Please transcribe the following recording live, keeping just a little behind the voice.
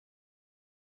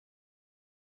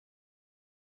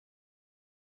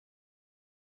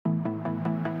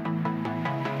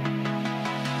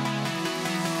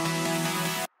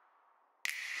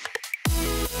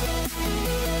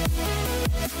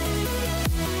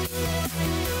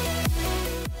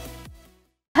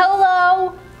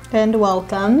And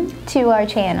welcome to our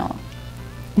channel.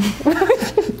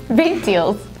 Big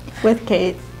deals. With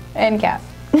Kate. And Kat.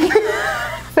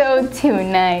 So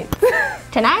tonight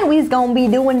we's gonna be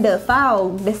doing the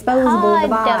Fogg disposable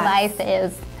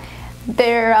devices.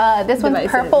 They're this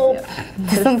one's purple. Yeah.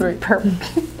 This one's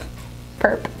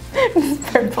purple.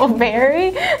 Purple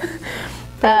berry.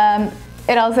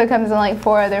 It also comes in like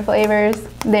 4 other flavors.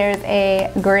 There's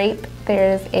a grape,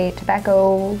 there's a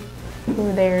tobacco,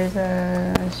 there's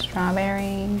a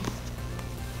strawberry,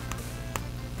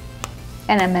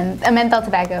 and a menthol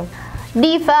tobacco.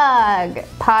 The Fogg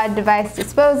pod device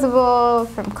disposable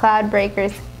from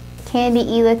Cloudbreakers candy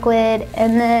e-liquid,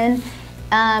 and then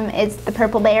it's the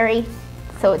purple berry,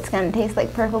 so it's gonna taste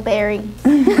like purple berry.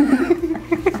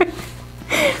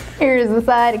 Here's the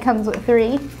side. It comes with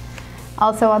 3.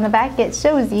 Also on the back it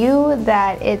shows you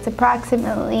that it's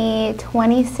approximately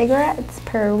 20 cigarettes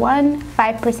per one,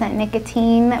 5%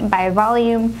 nicotine by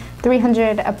volume,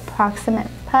 300 approximate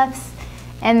puffs,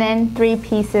 and then 3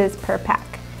 pieces per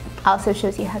pack. Also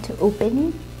shows you how to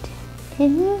open it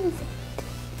and use it.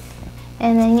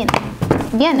 And then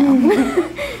you know,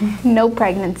 no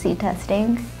pregnancy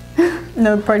testing.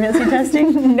 No pregnancy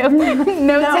testing?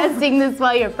 No testing this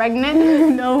while you're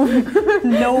pregnant.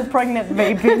 No pregnant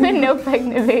vaping. No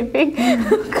pregnant vaping.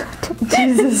 Oh God.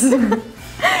 Jesus.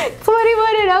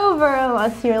 21 and over,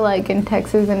 unless you're like in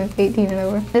Texas and it's 18 and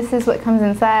over. This is what comes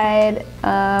inside.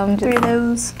 3 of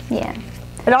those. Yeah.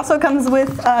 It also comes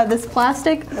with this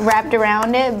plastic wrapped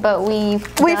around it, but we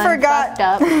forgot.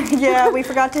 Up. Yeah, we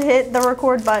forgot to hit the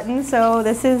record button, so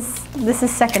this is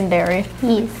secondary.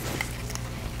 Yes.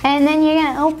 And then you're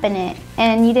gonna open it,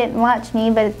 and you didn't watch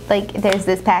me, but like there's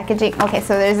this packaging. Okay,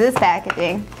 so there's this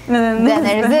packaging. And then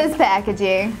there's this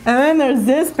packaging. And then there's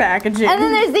this packaging. And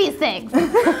then there's these things.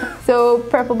 So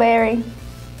purple berry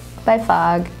by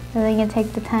Fogg. And then you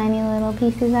take the tiny little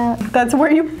pieces out. That's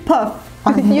where you puff.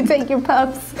 You take your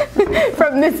puffs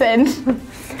from this end.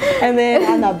 And then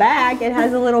on the back, it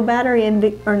has a little battery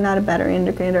or not a battery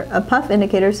indicator, a puff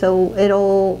indicator. So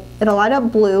it'll light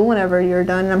up blue whenever you're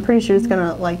done. And I'm pretty sure it's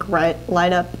gonna like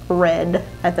light up red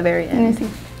at the very end.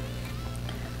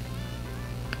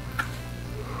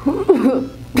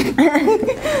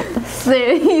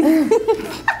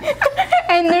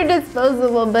 And they're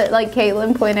disposable, but like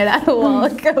Caitlin pointed out a while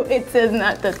ago, it says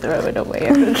not to throw it away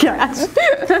in the trash.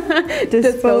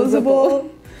 Disposable.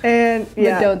 And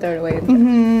yeah. But don't throw it away in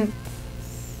the trash.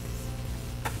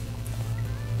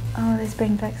 Oh, this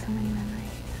brings back so many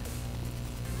memories.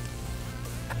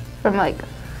 From like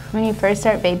when you first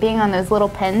start vaping on those little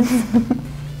pens.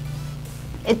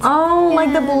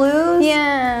 Like the blues?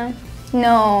 Yeah.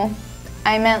 No,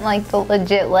 I meant like the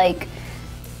legit, like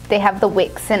they have the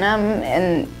wicks in them,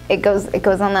 and it goes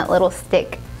on that little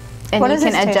stick, and you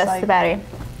can adjust the battery.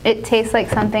 It tastes like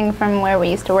something from where we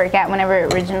used to work at whenever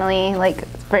it originally like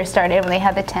first started, when they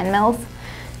had the 10 mils.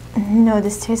 No,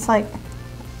 this tastes like,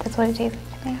 that's what it tastes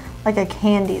like. Like a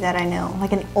candy that I know,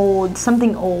 like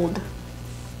something old.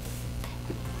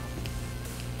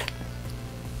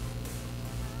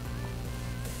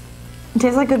 It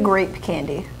tastes like a grape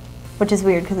candy, which is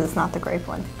weird because it's not the grape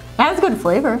one. It has good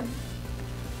flavor.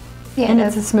 Yeah, and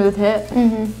it's a smooth hit.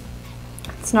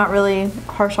 It's not really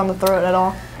harsh on the throat at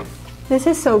all. This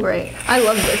is so great. I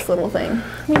love this little thing.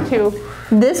 Me too.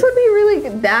 This would be really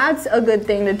good. That's a good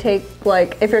thing to take,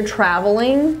 like, if you're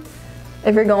traveling,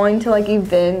 if you're going to like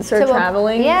events or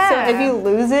traveling. Yeah. So if you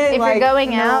lose it, if like, you're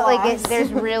going out, like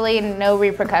there's really no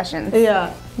repercussions.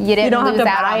 Yeah. You don't have to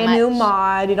buy a new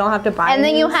mod. You don't have to buy. And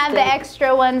then you have the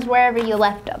extra ones wherever you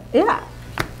left them. Yeah.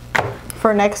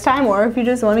 For next time, or if you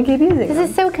just want to keep using them. This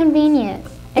is so convenient.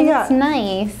 And it's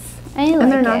nice. I like it.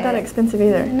 And they're not that expensive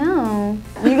either. No.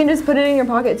 You can just put it in your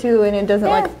pocket too, and it doesn't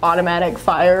like automatic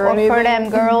fire or anything. For them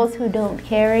girls who don't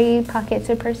carry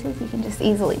pockets or purses, you can just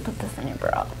easily put this in your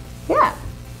bra. Yeah.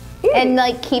 And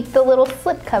like keep the little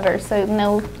slip cover so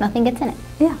nothing gets in it.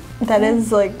 Yeah. That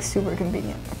is like super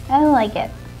convenient. I like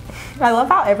it. I love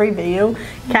how every video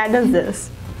Kat does this.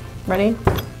 Ready?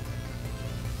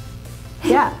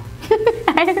 Yeah.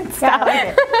 Stop.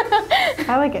 Yeah,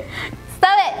 I like it.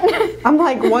 Stop it. I'm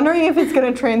like wondering if it's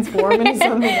gonna transform into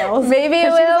something else. Maybe it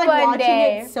will she's, like, one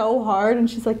day. It so hard, and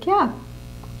she's like, yeah.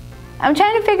 I'm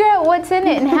trying to figure out what's in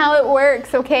it and how it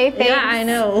works. Okay, thanks. Yeah, I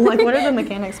know. Like, what are the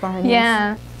mechanics behind this?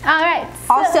 Yeah. All right.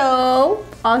 So,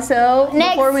 also,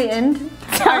 before we end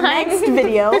our next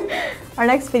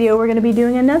video, we're gonna be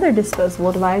doing another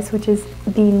disposable device, which is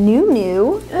the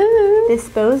new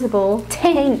disposable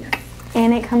tank.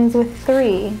 And it comes with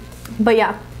 3. But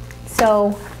yeah,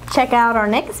 so check out our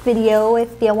next video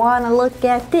if you want to look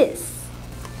at this.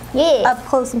 Yeah. Up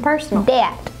close and personal.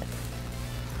 That.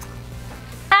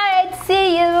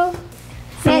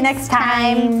 See you next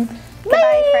time.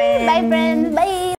 Bye. Bye, friends. Bye.